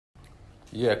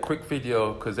Yeah, quick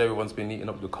video because everyone's been eating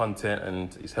up the content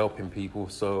and it's helping people,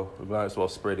 so we might as well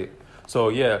spread it. So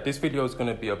yeah, this video is going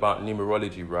to be about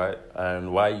numerology, right?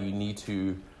 And why you need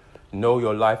to know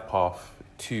your life path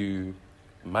to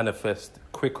manifest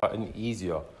quicker and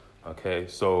easier. Okay,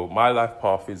 so my life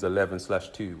path is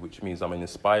 11/2, which means I'm an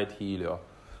inspired healer,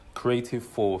 creative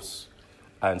force,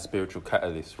 and spiritual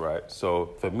catalyst, right? So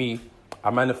for me, I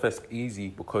manifest easy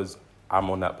because I'm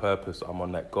on that purpose, I'm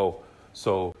on that goal.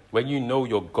 So when you know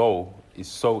your goal, it's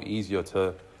so easier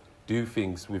to do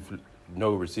things with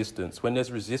no resistance. When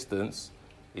there's resistance,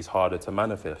 it's harder to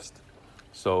manifest.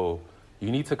 So you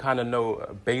need to kind of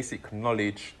know basic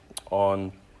knowledge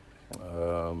on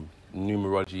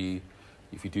numerology.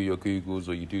 If you do your Googles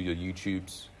or you do your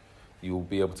YouTubes, you'll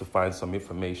be able to find some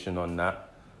information on that.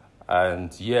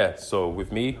 And yeah, so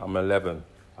with me, I'm 11.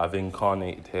 I've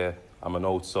incarnated here. I'm an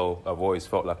old soul. I've always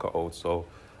felt like an old soul.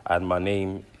 And my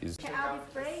name is...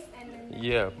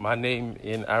 Yeah, my name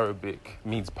in Arabic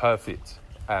means perfect.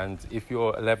 And if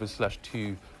you're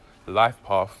 11/2 life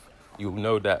path, you'll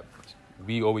know that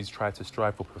we always try to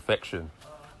strive for perfection.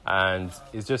 And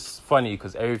it's just funny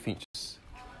because everything just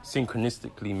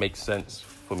synchronistically makes sense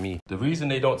for me. The reason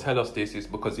they don't tell us this is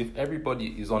because if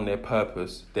everybody is on their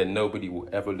purpose, then nobody will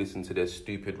ever listen to their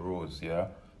stupid rules, yeah?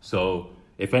 So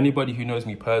if anybody who knows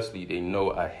me personally, they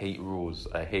know I hate rules.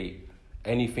 I hate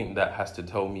anything that has to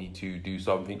tell me to do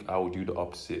something. I will do the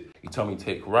opposite. You tell me to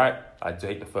take right, I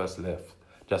take the first left.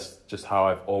 Just how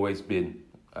I've always been.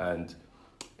 And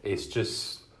it's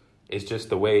just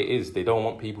the way it is. They don't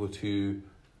want people to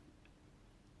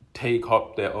take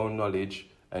up their own knowledge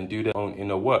and do their own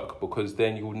inner work, because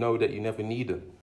then you'll know that you never need them.